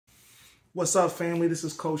What's up, family? This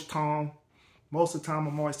is Coach Tom. Most of the time,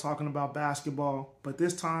 I'm always talking about basketball, but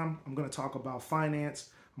this time, I'm going to talk about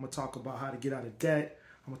finance. I'm going to talk about how to get out of debt.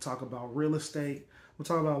 I'm going to talk about real estate. I'm going to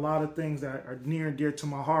talk about a lot of things that are near and dear to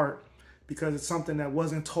my heart because it's something that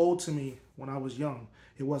wasn't told to me when I was young.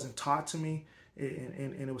 It wasn't taught to me,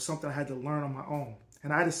 and it was something I had to learn on my own.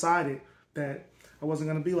 And I decided that I wasn't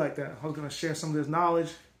going to be like that. I was going to share some of this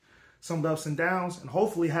knowledge, some of the ups and downs, and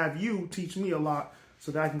hopefully have you teach me a lot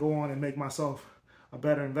so that I can go on and make myself a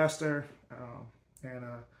better investor and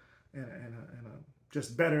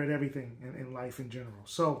just better at everything in life in general.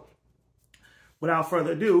 So without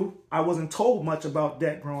further ado, I wasn't told much about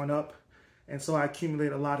debt growing up, and so I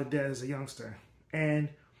accumulated a lot of debt as a youngster. And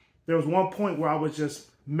there was one point where I was just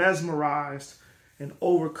mesmerized and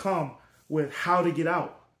overcome with how to get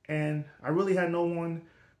out. And I really had no one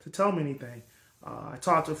to tell me anything. I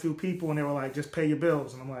talked to a few people and they were like, just pay your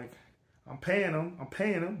bills. And I'm like, I'm paying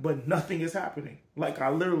them, but nothing is happening. Like I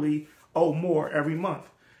literally owe more every month.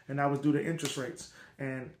 And that was due to interest rates.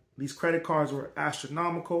 And these credit cards were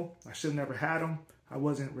astronomical. I should have never had them. I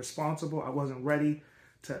wasn't responsible. I wasn't ready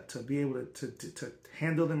to be able to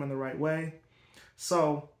handle them in the right way.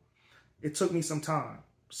 So it took me some time.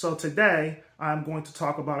 So today I'm going to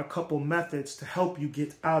talk about a couple methods to help you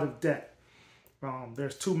get out of debt.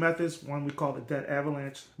 There's two methods. One we call the debt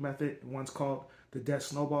avalanche method. One's called the debt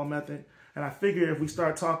snowball method. And I figure if we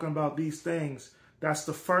start talking about these things, that's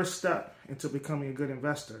the first step into becoming a good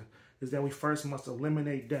investor, is that we first must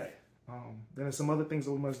eliminate debt. Then there's some other things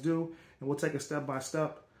that we must do, and we'll take it step by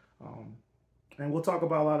step. And we'll talk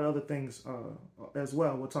about a lot of other things as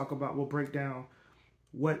well. We'll break down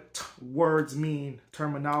what words mean,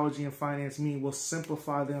 terminology and finance mean. We'll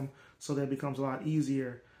simplify them so that it becomes a lot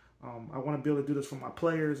easier. I want to be able to do this for my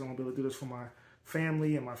players. I want to be able to do this for my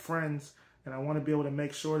family and my friends. And I want to be able to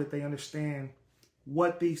make sure that they understand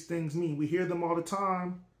what these things mean. We hear them all the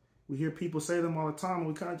time. We hear people say them all the time, and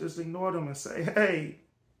we kind of just ignore them and say, hey,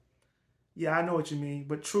 yeah, I know what you mean,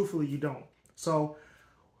 but truthfully, you don't. So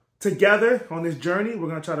together on this journey, we're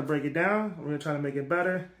going to try to break it down. We're going to try to make it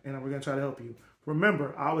better, and we're going to try to help you.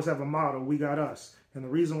 Remember, I always have a motto, we got us. And the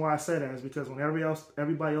reason why I say that is because when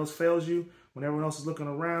everybody else fails you, when everyone else is looking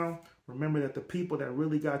around, remember that the people that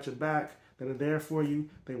really got your back, that are there for you,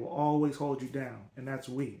 they will always hold you down. And that's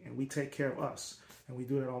we. And we take care of us. And we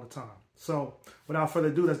do that all the time. So without further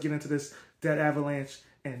ado, let's get into this debt avalanche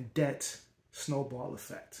and debt snowball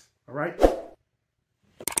effect. All right?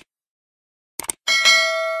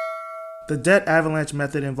 The debt avalanche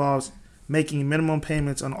method involves making minimum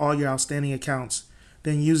payments on all your outstanding accounts,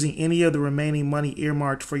 then using any of the remaining money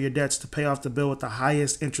earmarked for your debts to pay off the bill with the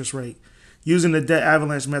highest interest rate. Using the debt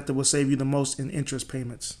avalanche method will save you the most in interest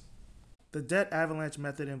payments. The debt avalanche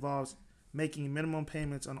method involves making minimum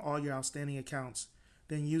payments on all your outstanding accounts,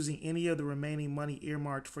 then using any of the remaining money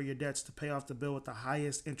earmarked for your debts to pay off the bill with the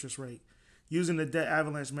highest interest rate. Using the debt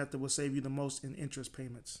avalanche method will save you the most in interest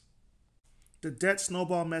payments. The debt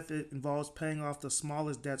snowball method involves paying off the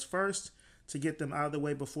smallest debts first to get them out of the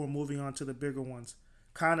way before moving on to the bigger ones.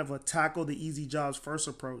 Kind of a tackle the easy jobs first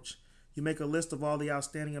approach. You make a list of all the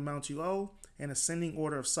outstanding amounts you owe in ascending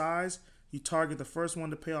order of size. You target the first one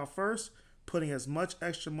to pay off first, putting as much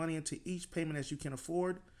extra money into each payment as you can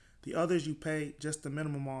afford. The others you pay just the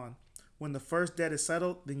minimum on. When the first debt is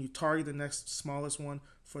settled, then you target the next smallest one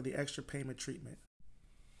for the extra payment treatment.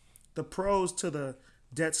 The pros to the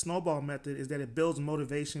debt snowball method is that it builds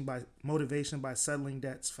motivation by settling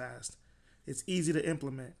debts fast. It's easy to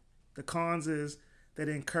implement. The cons is that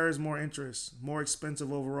it incurs more interest, more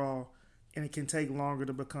expensive overall, and it can take longer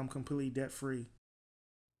to become completely debt-free.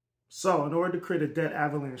 So, in order to create a debt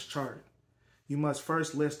avalanche chart, you must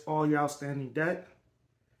first list all your outstanding debt.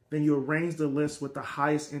 Then you arrange the list with the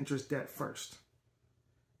highest interest debt first.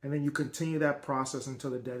 And then you continue that process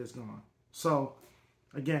until the debt is gone. So,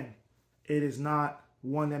 again, it is not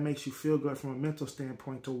one that makes you feel good from a mental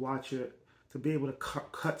standpoint to watch it, to be able to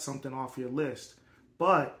cut something off your list.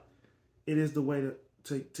 But it is the way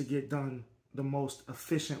to get done the most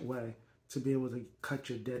efficient way to be able to cut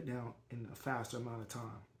your debt down in a faster amount of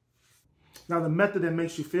time. Now, the method that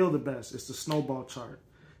makes you feel the best is the snowball chart.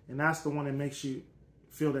 And that's the one that makes you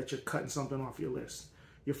feel that you're cutting something off your list.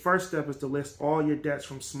 Your first step is to list all your debts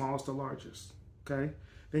from smallest to largest. Okay?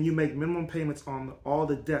 Then you make minimum payments on all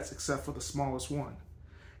the debts except for the smallest one.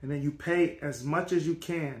 And then you pay as much as you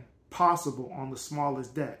can possible on the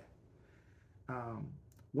smallest debt.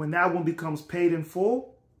 When that one becomes paid in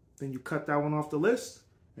full, then you cut that one off the list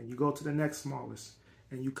and you go to the next smallest.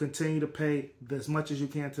 And you continue to pay as much as you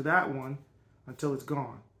can to that one until it's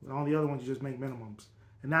gone. And all the other ones, you just make minimums.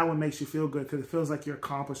 And that one makes you feel good because it feels like you're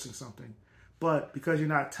accomplishing something. But because you're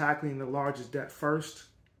not tackling the largest debt first,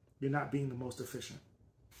 you're not being the most efficient.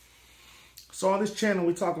 So on this channel,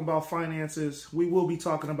 we're talking about finances. We will be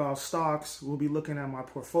talking about stocks. We'll be looking at my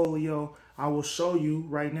portfolio. I will show you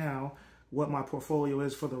right now what my portfolio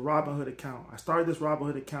is for the Robinhood account. I started this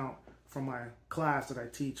Robinhood account from my class that I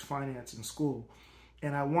teach finance in school.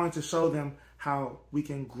 And I wanted to show them how we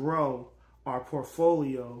can grow our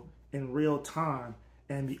portfolio in real time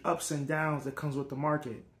and the ups and downs that comes with the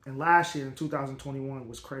market. And last year in 2021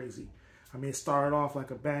 was crazy. I mean, it started off like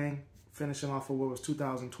a bang, finishing off of what was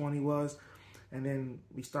 2020 was. And then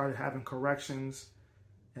we started having corrections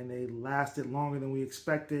and they lasted longer than we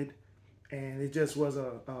expected. And it just was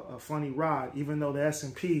a funny ride, even though the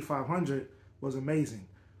S&P 500 was amazing.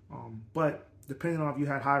 But depending on if you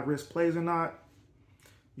had high risk plays or not,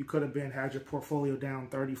 you could have had your portfolio down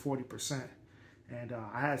 30, 40%. And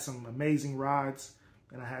I had some amazing rides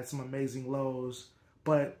and I had some amazing lows.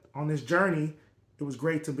 But on this journey, it was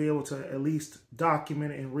great to be able to at least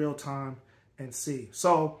document it in real time and see.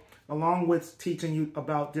 So along with teaching you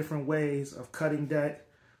about different ways of cutting debt,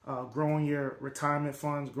 growing your retirement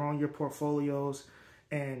funds, growing your portfolios,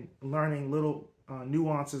 and learning little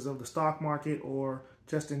nuances of the stock market or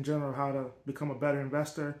just in general how to become a better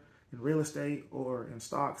investor in real estate or in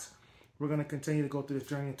stocks. We're going to continue to go through this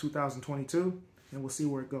journey in 2022 and we'll see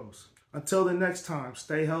where it goes. Until the next time,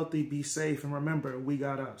 stay healthy, be safe, and remember, we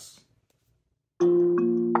got us.